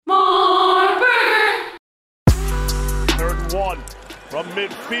1 from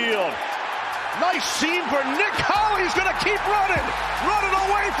midfield. Nice seam for Nick Holley. He's going to keep running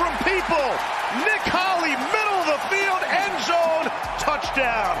away from people. Nick Holley, middle of the field, end zone,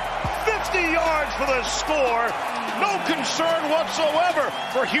 touchdown. 50 yards for the score. No concern whatsoever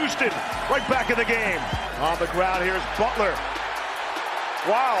for Houston. Right back in the game. On the ground, here's Butler.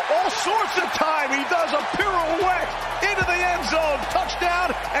 Wow, all sorts of time. He does a pirouette into the end zone.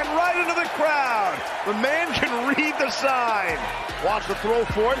 Touchdown and right into the crowd. The man can read the sign. Watch the throw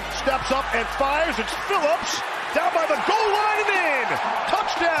for it. Steps up and fires. It's Phillips. Down by the goal line and in.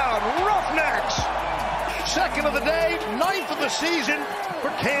 Touchdown, Roughnecks. Second of the day, 9th of the season for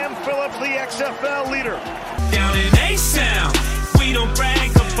Cam Phillips, the XFL leader. Down in H-Town, we don't brag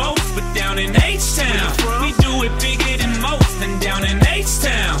or boast, but down in H-Town, we do it bigger than most. And down in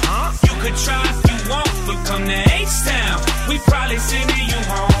H-Town, you could try if you want, but come to H-Town, we probably send you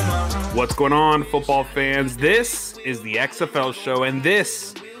home. What's going on, football fans? This is the XFL show, and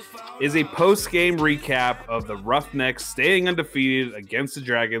this is a post-game recap of the Roughnecks staying undefeated against the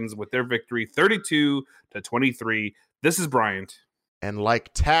Dragons with their victory 32-23. This is Bryant. And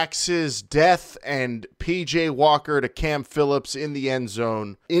like taxes, death, and P.J. Walker to Cam Phillips in the end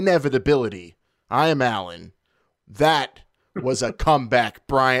zone, inevitability, I am Allen. That was a comeback,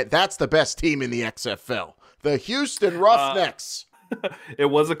 Bryant. That's the best team in the XFL. The Houston Roughnecks. It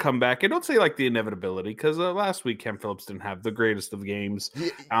was a comeback. And don't say like the inevitability, because last week Cam Phillips didn't have the greatest of games.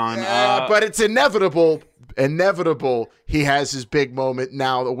 But it's inevitable. He has his big moment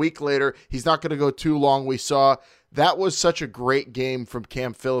now. A week later, he's not going to go too long. We saw that was such a great game from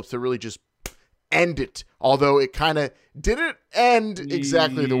Cam Phillips to really just end it. Although it kind of didn't end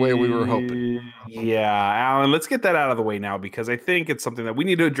exactly the way we were hoping. Yeah, Alan, let's get that out of the way now, because I think it's something that we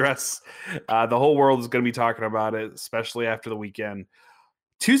need to address. The whole world is going to be talking about it, especially after the weekend.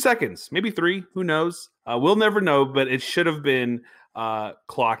 2 seconds, maybe 3, who knows? We'll never know, but it should have been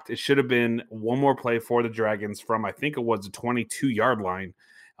clocked. It should have been one more play for the Dragons from, I think it was a 22-yard line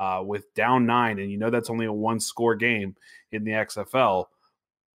with down 9, and you know that's only a one-score game in the XFL.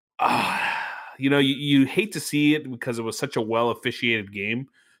 You hate to see it because it was such a well-officiated game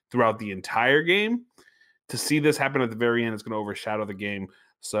throughout the entire game. To see this happen at the very end is going to overshadow the game.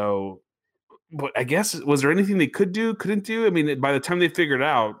 So, but I guess, was there anything they could do, couldn't do? I mean, by the time they figured it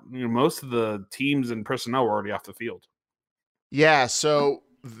out, most of the teams and personnel were already off the field. Yeah, so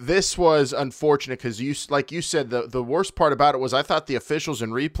this was unfortunate because, like you said, the worst part about it was I thought the officials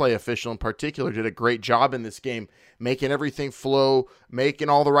and replay official in particular did a great job in this game, making everything flow, making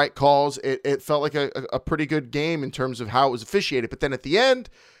all the right calls. It felt like a pretty good game in terms of how it was officiated. But then at the end,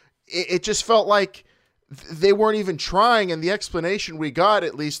 it just felt like they weren't even trying. And the explanation we got,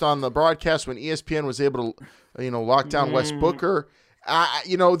 at least on the broadcast when ESPN was able to, lock down Wes Booker,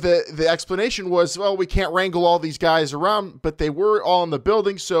 the explanation was, well, we can't wrangle all these guys around, but they were all in the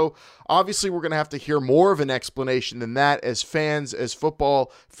building. So obviously we're going to have to hear more of an explanation than that as fans, as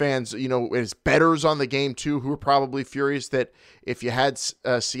football fans, as bettors on the game too, who are probably furious that if you had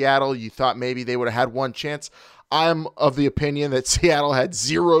Seattle, you thought maybe they would have had one chance. I'm of the opinion that Seattle had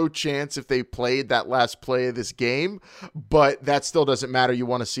zero chance if they played that last play of this game, but that still doesn't matter. You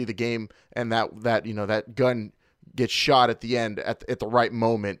want to see the game and that gun gets shot at the end at the right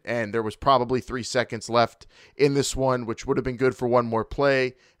moment. And there was probably 3 seconds left in this one, which would have been good for one more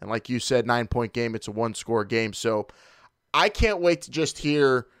play. And like you said, 9-point game, it's a 1-score game. So I can't wait to just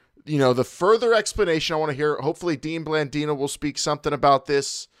hear, the further explanation. I want to hear, hopefully Dean Blandino will speak something about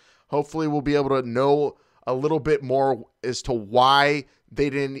this. Hopefully we'll be able to know a little bit more as to why they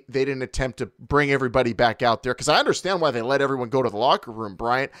didn't attempt to bring everybody back out there. Because I understand why they let everyone go to the locker room,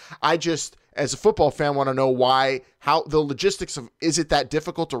 Bryant. I just, as a football fan, want to know how the logistics of, is it that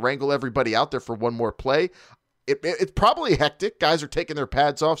difficult to wrangle everybody out there for one more play? It's probably hectic. Guys are taking their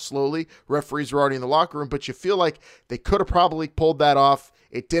pads off slowly. Referees are already in the locker room, but you feel like they could have probably pulled that off.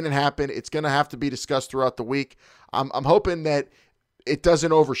 It didn't happen. It's going to have to be discussed throughout the week. I'm hoping that it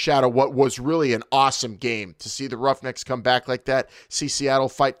doesn't overshadow what was really an awesome game. To see the Roughnecks come back like that, see Seattle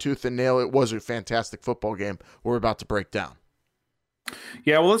fight tooth and nail. It was a fantastic football game we're about to break down.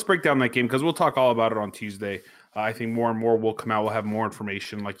 Yeah, well, let's break down that game because we'll talk all about it on Tuesday. I think more and more will come out. We'll have more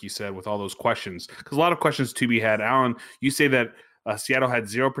information, like you said, with all those questions. Because a lot of questions to be had. Alan, you say that Seattle had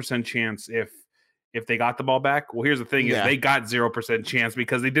 0% chance if they got the ball back. Well, here's the thing: is they got 0% chance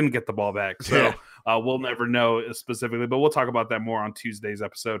because they didn't get the ball back. So we'll never know specifically, but we'll talk about that more on Tuesday's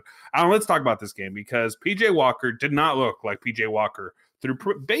episode. Alan, let's talk about this game because P.J. Walker did not look like P.J. Walker through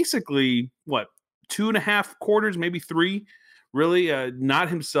basically, 2.5 quarters, maybe 3. Really not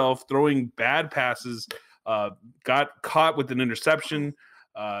himself, throwing bad passes, got caught with an interception.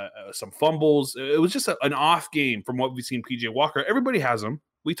 some fumbles. It was just an off game from what we've seen PJ Walker. Everybody has them.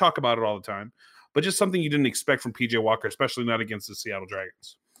 We talk about it all the time, but just something you didn't expect from PJ Walker, especially not against the Seattle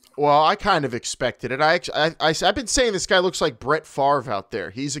Dragons. Well, I kind of expected it. I've been saying this guy looks like Brett Favre out there.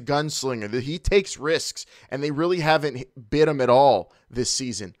 He's a gunslinger. He takes risks, and they really haven't bit him at all this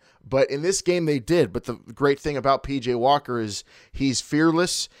season. But in this game, they did. But the great thing about P.J. Walker is he's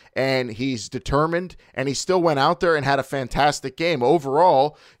fearless, and he's determined, and he still went out there and had a fantastic game.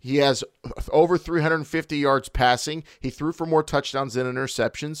 Overall, he has over 350 yards passing. He threw for more touchdowns than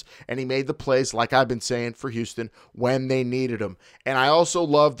interceptions, and he made the plays, like I've been saying, for Houston when they needed him. And I also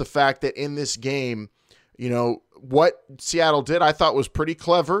love the fact that in this game, what Seattle did I thought was pretty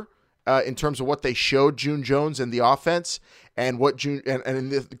clever. In terms of what they showed June Jones and the offense, and what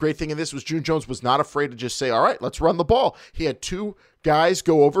the great thing in this was June Jones was not afraid to just say, all right, let's run the ball. He had two guys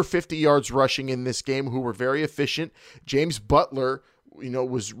go over 50 yards rushing in this game who were very efficient. James Butler,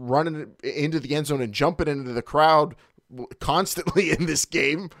 was running into the end zone and jumping into the crowd constantly in this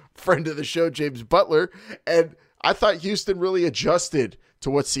game. Friend of the show, James Butler. And I thought Houston really adjusted to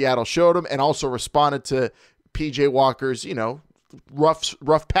what Seattle showed him and also responded to PJ Walker's,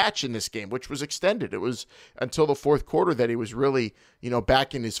 rough patch in this game, which was extended. It was until the fourth quarter that he was really,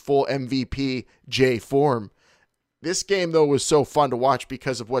 back in his full MVP J form. This game, though, was so fun to watch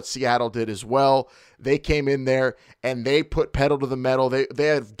because of what Seattle did as well. They came in there and they put pedal to the metal. They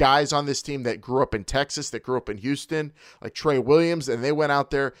have guys on this team that grew up in Texas, that grew up in Houston, like Trey Williams, and they went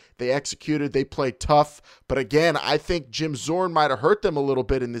out there, they executed, they played tough. But again, I think Jim Zorn might have hurt them a little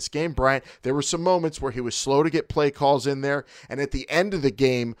bit in this game, Brian. There were some moments where he was slow to get play calls in there, and at the end of the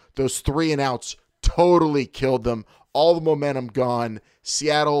game, those 3-and-outs totally killed them. All the momentum gone.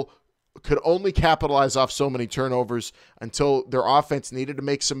 Seattle could only capitalize off so many turnovers until their offense needed to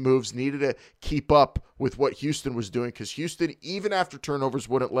make some moves, needed to keep up with what Houston was doing, because Houston, even after turnovers,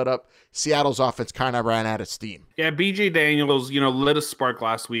 wouldn't let up. Seattle's offense kind of ran out of steam. Yeah, BJ Daniels, lit a spark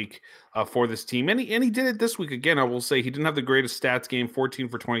last week for this team, and he did it this week again. I will say he didn't have the greatest stats game, 14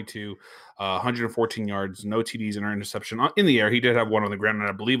 for 22, 114 yards, no TDs and an interception in the air. He did have one on the ground, and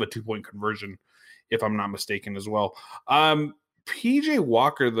I believe a 2-point conversion, if I'm not mistaken, as well. PJ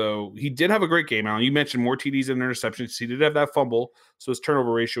Walker, though, he did have a great game, Alan. You mentioned more TDs and interceptions. He did have that fumble, so his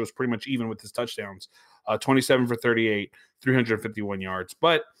turnover ratio was pretty much even with his touchdowns. 27 for 38, 351 yards.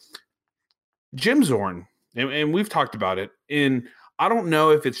 But Jim Zorn, and we've talked about it, and I don't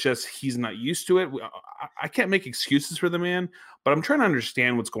know if it's just he's not used to it. I can't make excuses for the man, but I'm trying to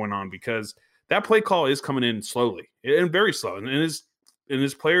understand what's going on, because that play call is coming in slowly and very slow. And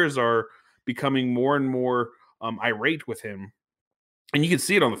his players are becoming more and more irate with him. And you can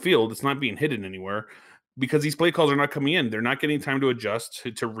see it on the field. It's not being hidden anywhere because these play calls are not coming in. They're not getting time to adjust,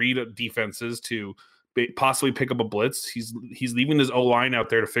 to read defenses, to possibly pick up a blitz. He's leaving his O-line out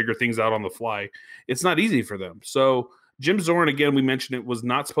there to figure things out on the fly. It's not easy for them. So Jim Zorn, again, we mentioned it, was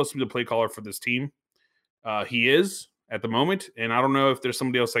not supposed to be the play caller for this team. He is at the moment, and I don't know if there's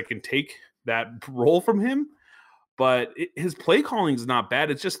somebody else that can take that role from him. But his play calling is not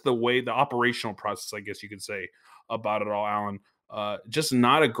bad. It's just the operational process, I guess you could say, about it all, Alan. Just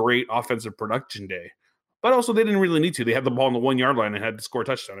not a great offensive production day. But also, they didn't really need to. They had the ball on the 1-yard line and had to score a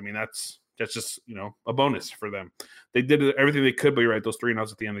touchdown. I mean, that's just, a bonus for them. They did everything they could, but you're right, those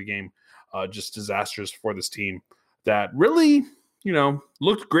 3-and-outs at the end of the game, just disastrous for this team that really,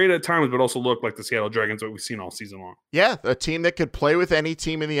 looked great at times, but also looked like the Seattle Dragons that we've seen all season long. Yeah, a team that could play with any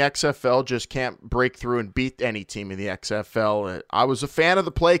team in the XFL, just can't break through and beat any team in the XFL. I was a fan of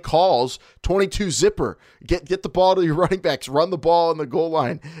the play calls, 22 zipper, get the ball to your running backs, run the ball on the goal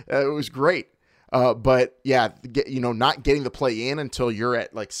line. It was great. But yeah, not getting the play in until you're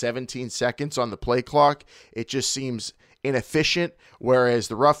at like 17 seconds on the play clock, it just seems inefficient. Whereas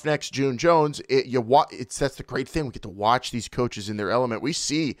the Roughnecks, June Jones, that's the great thing. We get to watch these coaches in their element. We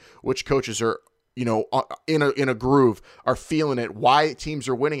see which coaches are, in a groove, are feeling it, why teams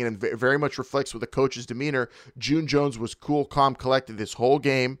are winning, and it very much reflects with the coach's demeanor. June Jones was cool, calm, collected this whole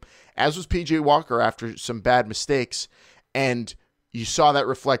game, as was PJ Walker after some bad mistakes. And you saw that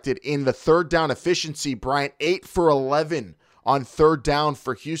reflected in the third down efficiency. Bryant, 8 for 11 on third down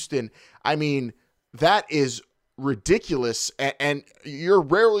for Houston. I mean, that is ridiculous, and you're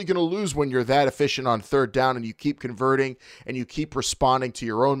rarely going to lose when you're that efficient on third down and you keep converting and you keep responding to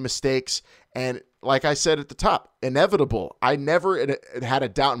your own mistakes. And like I said at the top, inevitable. I never had a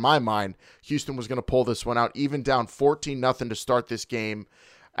doubt in my mind Houston was going to pull this one out, even down 14-0 to start this game.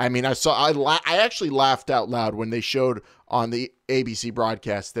 I mean, I actually laughed out loud when they showed on the ABC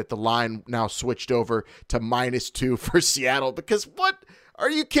broadcast that the line now switched over to -2 for Seattle, because what Are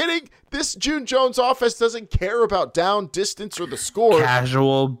you kidding? This June Jones offense doesn't care about down, distance, or the score.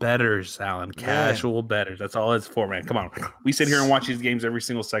 Casual bettors, Alan. Casual bettors. That's all it's for, man. Come on. We sit here and watch these games every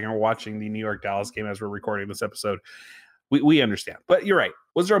single second. We're watching the New York Dallas game as we're recording this episode. We understand. But you're right.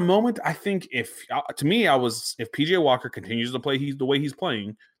 Was there a moment? I think if PJ Walker continues to play the way he's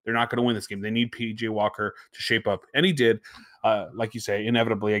playing, they're not going to win this game. They need PJ Walker to shape up. And he did. Like you say,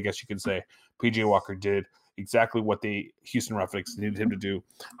 inevitably, I guess you could say, PJ Walker did exactly what the Houston Roughnecks needed him to do.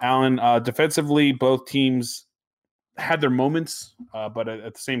 Alan, defensively, both teams had their moments, but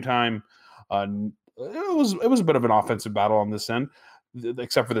at the same time, it was a bit of an offensive battle on this end,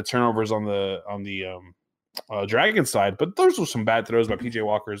 except for the turnovers on the Dragon side. But those were some bad throws by PJ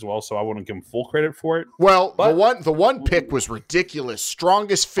Walker as well, so I wouldn't give him full credit for it. Well, the one pick was ridiculous.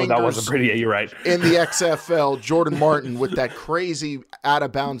 Strongest fingers. That wasn't pretty. Yeah, you're right. In the XFL, Jordan Martin with that crazy out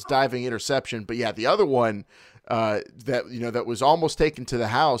of bounds diving interception. But yeah, the other one that was almost taken to the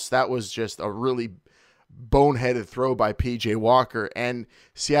house. That was just a really boneheaded throw by PJ Walker, and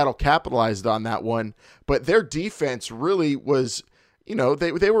Seattle capitalized on that one. But their defense really was.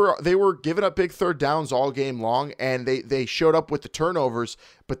 They were giving up big third downs all game long, and they showed up with the turnovers,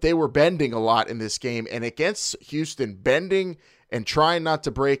 but they were bending a lot in this game. And against Houston, bending and trying not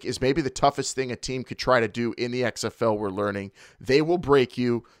to break is maybe the toughest thing a team could try to do in the XFL. We're learning they will break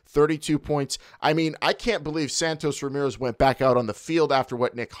you. 32 points. I mean, I can't believe Santos Ramirez went back out on the field after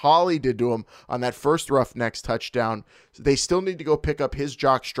what Nick Hawley did to him on that first Roughnecks touchdown. They still need to go pick up his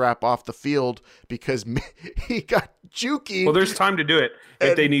jock strap off the field because he got jukey. Well, there's time to do it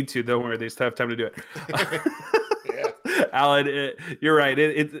if they need to. Don't worry, they still have time to do it. Yeah. Alan, you're right.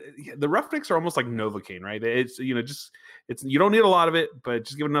 The Roughnecks are almost like Novocaine, right? It's you don't need a lot of it, but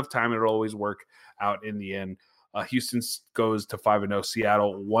just give it enough time, it'll always work out in the end. Houston goes to 5-0,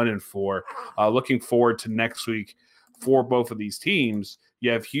 Seattle 1-4. Looking forward to next week for both of these teams.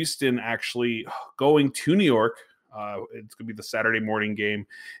 You have Houston actually going to New York. It's going to be the Saturday morning game.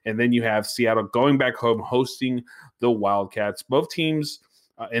 And then you have Seattle going back home, hosting the Wildcats. Both teams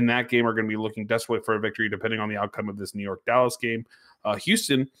in that game are going to be looking desperately for a victory, depending on the outcome of this New York-Dallas game.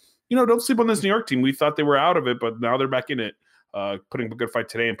 Houston, don't sleep on this New York team. We thought they were out of it, but now they're back in it. Putting up a good fight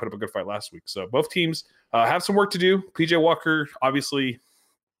today and put up a good fight last week. So both teams have some work to do. PJ Walker obviously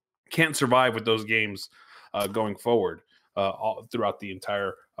can't survive with those games going forward all throughout the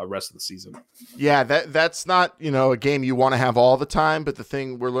entire rest of the season. Yeah, that's not a game you want to have all the time. But the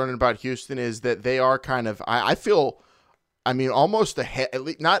thing we're learning about Houston is that they are kind of I feel almost ahead, at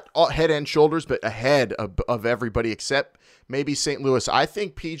least not head and shoulders, but ahead of everybody except maybe St. Louis. I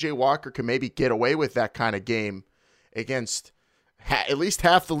think PJ Walker can maybe get away with that kind of game against at least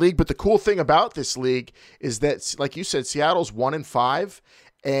half the league. But the cool thing about this league is that, like you said, Seattle's 1-5,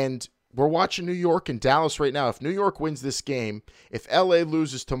 and we're watching New York and Dallas right now. If New York wins this game, if LA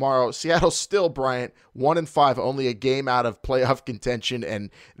loses tomorrow, Seattle's still, Bryant, 1-5, only a game out of playoff contention, and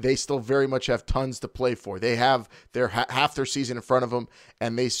they still very much have tons to play for. They have half their season in front of them,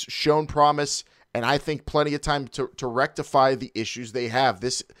 and they've shown promise, and I think plenty of time to rectify the issues they have.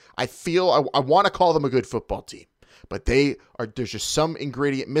 I want to call them a good football team. But there's just some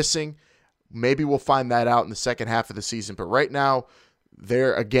ingredient missing. Maybe we'll find that out in the second half of the season. But right now,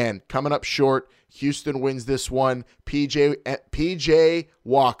 they're, again, coming up short. Houston wins this one. PJ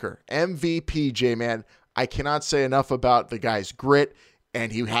Walker, MVPJ, man. I cannot say enough about the guy's grit.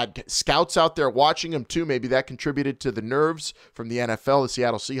 And he had scouts out there watching him, too. Maybe that contributed to the nerves from the NFL, the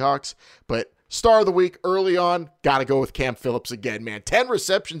Seattle Seahawks. But star of the week early on, got to go with Cam Phillips again, man. 10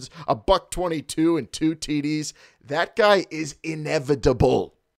 receptions, $122, and 2 TDs. That guy is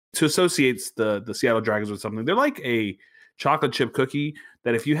inevitable. To associate the Seattle Dragons with something, they're like a chocolate chip cookie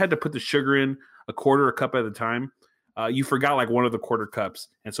that if you had to put the sugar in a quarter a cup at a time, you forgot like one of the quarter cups.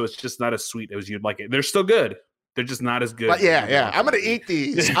 And so it's just not as sweet as you'd like it. They're still good. They're just not as good. But yeah. I'm going to eat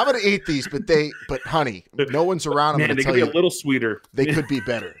these. But honey, no one's around. I'm going to tell you, a little sweeter. They could be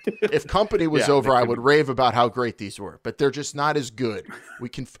better. If company was over, I would rave about how great these were, but they're just not as good. We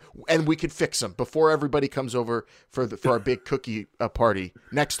can fix them before everybody comes over for our big cookie party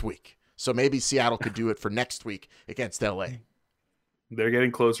next week. So maybe Seattle could do it for next week against LA. They're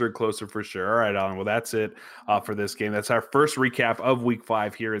getting closer and closer for sure. All right, Alan. Well, that's it for this game. That's our first recap of Week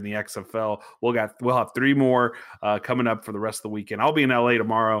 5 here in the XFL. We'll have 3 more coming up for the rest of the weekend. I'll be in LA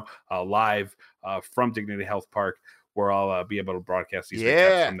tomorrow, live from Dignity Health Park, where I'll be able to broadcast these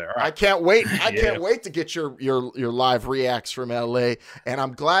recaps from there. Right. I can't wait. I can't wait to get your live reacts from LA. And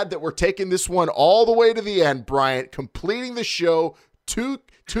I'm glad that we're taking this one all the way to the end, Bryant, completing the show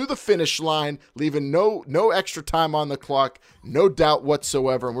to the finish line, leaving no extra time on the clock, no doubt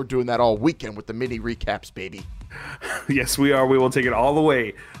whatsoever. And we're doing that all weekend with the mini recaps, baby. Yes, we are. We will take it all the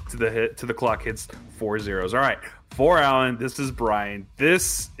way to the clock hits 4 zeros. All right. For Alan, this is Brian.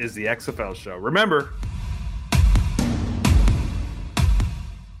 This is the XFL show. Remember,